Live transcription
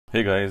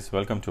Hey guys,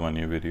 welcome to my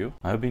new video.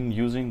 I've been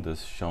using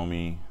this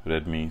Xiaomi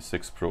Redmi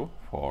 6 Pro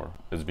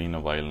it's been a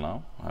while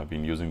now. I've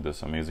been using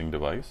this amazing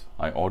device.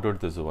 I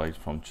ordered this device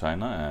from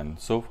China and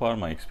so far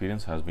my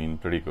experience has been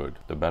pretty good.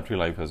 The battery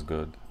life is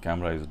good,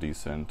 camera is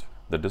decent,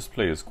 the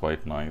display is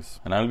quite nice,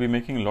 and I'll be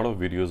making a lot of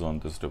videos on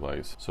this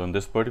device. So in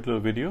this particular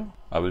video,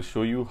 I will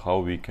show you how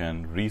we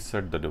can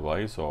reset the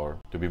device, or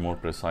to be more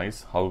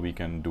precise, how we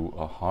can do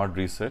a hard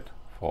reset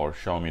for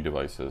Xiaomi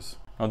devices.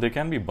 Now there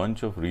can be a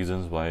bunch of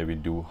reasons why we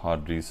do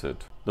hard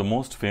reset. The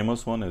most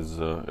famous one is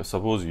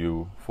suppose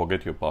you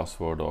forget your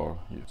password, or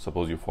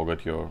suppose you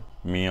forget your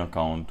Mi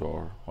account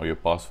or your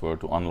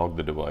password to unlock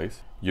the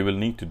device. You will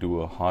need to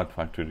do a hard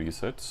factory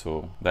reset,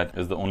 so that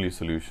is the only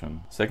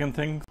solution. Second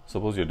thing,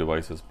 suppose your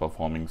device is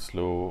performing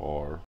slow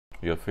or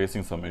you're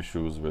facing some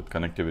issues with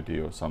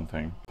connectivity or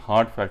something.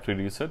 Hard factory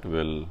reset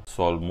will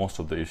solve most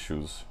of the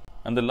issues.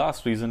 And the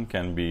last reason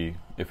can be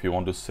if you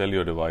want to sell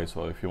your device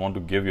or if you want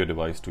to give your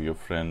device to your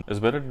friend. It's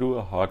better to do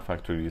a hard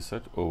factory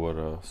reset over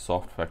a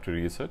soft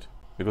factory reset,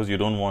 because you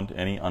don't want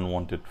any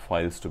unwanted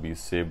files to be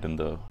saved in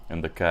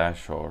the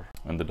cache or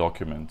in the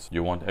documents.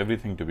 You want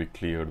everything to be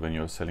cleared when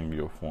you're selling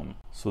your phone.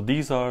 So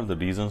these are the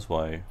reasons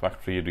why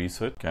factory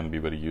reset can be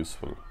very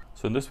useful.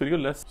 So in this video,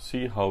 let's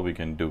see how we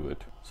can do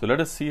it. So let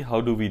us see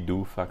how do we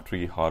do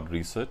factory hard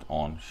reset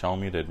on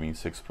Xiaomi Redmi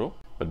 6 Pro.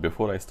 But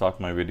before I start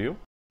my video,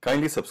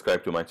 kindly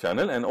subscribe to my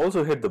channel and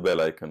also hit the bell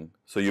icon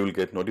so you will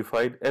get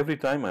notified every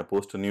time I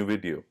post a new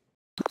video.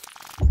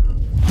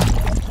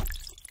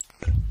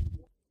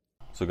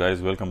 So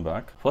guys, welcome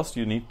back. First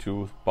you need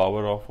to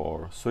power off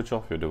or switch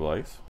off your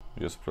device.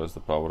 Just press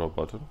the power off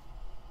button.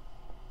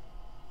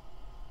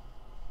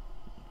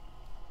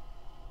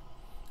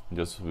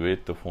 Just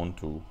wait the phone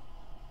to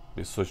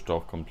be switched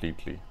off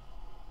completely.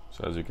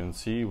 So as you can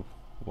see,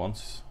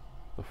 once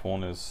the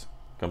phone is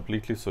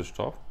completely switched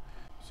off,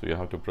 so you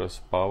have to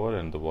press power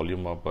and the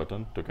volume up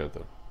button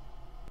together.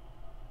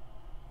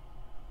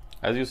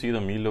 As you see the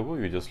Mi logo,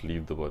 you just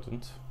leave the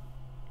buttons.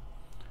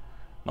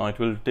 Now it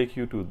will take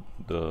you to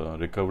the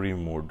recovery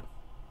mode.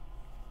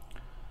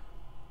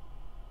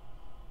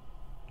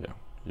 Yeah,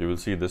 you will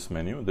see this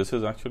menu. This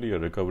is actually a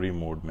recovery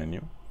mode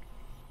menu.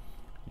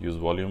 Use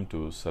volume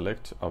to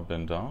select up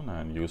and down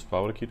and use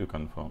power key to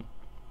confirm.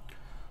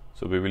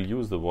 So we will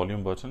use the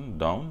volume button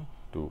down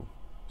to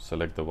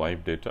select the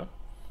wipe data.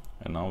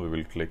 And now we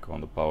will click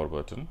on the power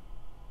button.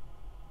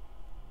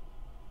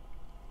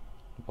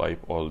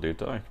 Wipe all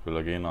data. It will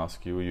again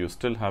ask you, you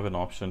still have an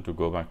option to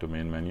go back to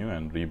main menu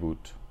and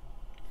reboot.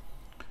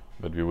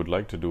 But we would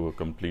like to do a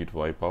complete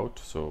wipeout,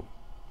 so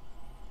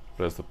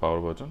press the power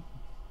button.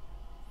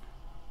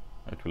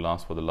 It will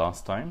ask for the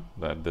last time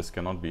that this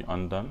cannot be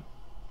undone.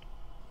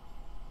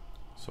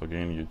 So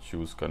again you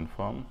choose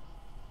confirm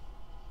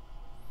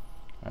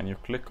and you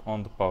click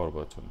on the power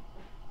button.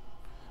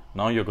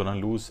 Now you're gonna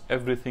lose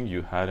everything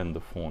you had in the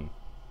phone.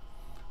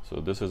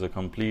 So this is a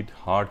complete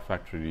hard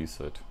factory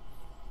reset.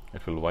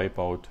 It will wipe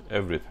out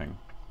everything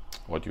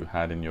what you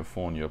had in your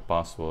phone, your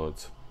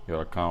passwords,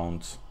 your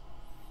accounts,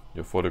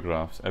 your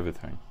photographs,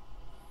 everything.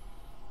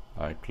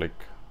 I click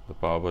the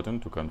power button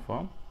to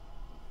confirm.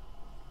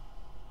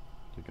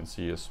 You can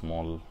see a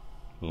small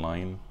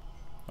line.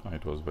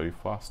 It was very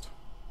fast.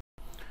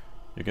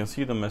 You can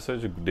see the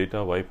message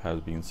data wipe has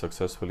been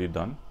successfully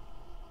done.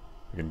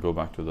 You can go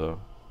back to the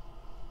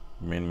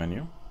main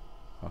menu.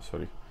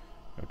 You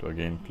have to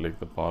again click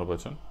the power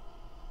button.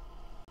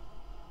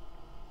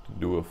 To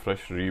do a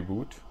fresh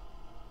reboot,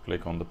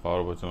 click on the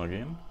power button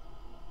again.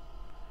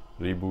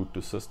 Reboot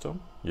to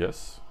system,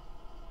 yes.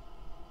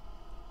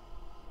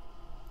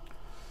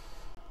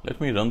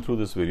 Let me run through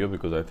this video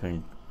because I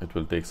think it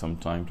will take some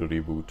time to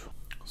reboot.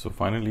 So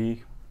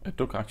finally, it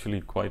took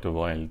actually quite a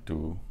while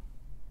to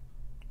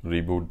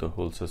reboot the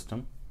whole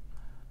system,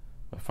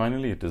 but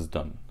finally it is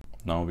done.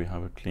 Now we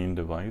have a clean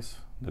device.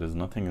 There is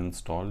nothing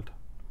installed.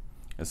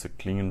 It's a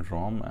clean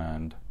ROM,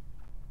 and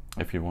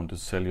if you want to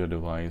sell your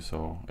device,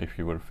 or if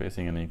you were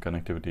facing any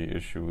connectivity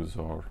issues,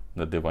 or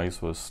the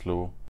device was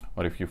slow,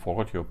 or if you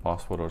forgot your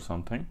password or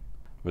something,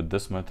 with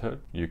this method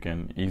you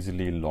can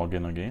easily log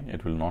in again.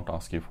 It will not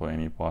ask you for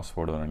any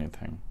password or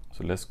anything.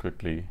 So let's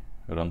quickly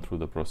run through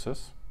the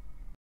process.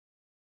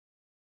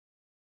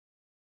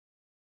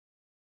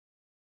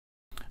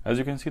 As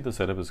you can see, the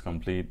setup is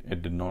complete.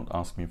 It did not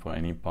ask me for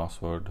any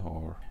password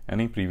or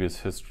any previous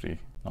history.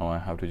 Now I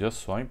have to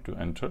just swipe to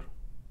enter.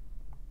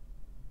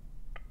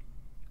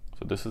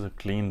 So this is a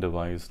clean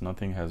device.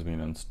 Nothing has been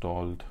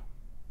installed.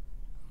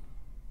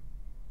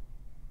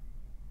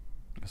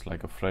 It's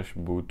like a fresh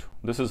boot.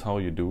 This is how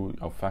you do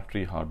a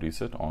factory hard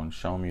reset on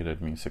Xiaomi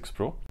Redmi 6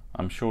 Pro.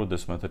 I'm sure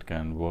this method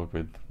can work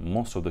with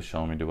most of the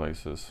Xiaomi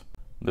devices.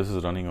 This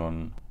is running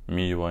on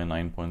MIUI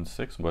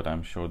 9.6, but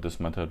I'm sure this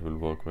method will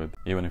work with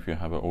even if you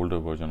have an older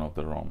version of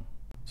the ROM.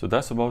 So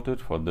that's about it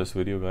for this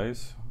video,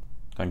 guys.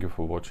 Thank you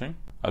for watching.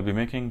 I'll be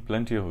making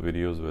plenty of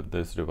videos with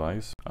this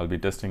device. I'll be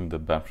testing the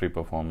battery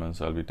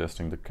performance, I'll be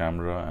testing the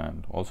camera,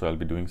 and also I'll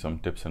be doing some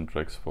tips and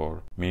tricks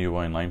for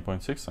MIUI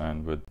 9.6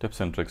 and with tips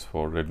and tricks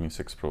for Redmi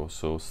 6 Pro.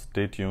 So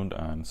stay tuned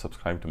and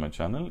subscribe to my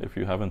channel if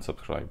you haven't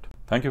subscribed.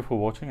 Thank you for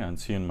watching and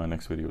see you in my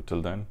next video.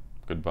 Till then,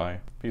 goodbye.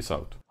 Peace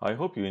out. I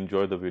hope you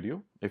enjoyed the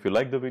video. If you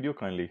like the video,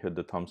 kindly hit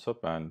the thumbs up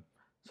and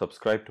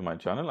subscribe to my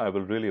channel. I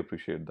will really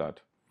appreciate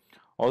that.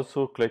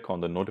 Also, click on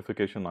the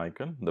notification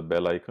icon, the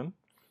bell icon,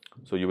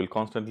 so you will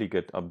constantly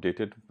get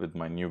updated with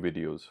my new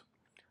videos.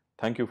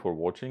 Thank you for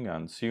watching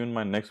and see you in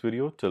my next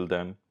video. Till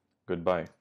then, goodbye.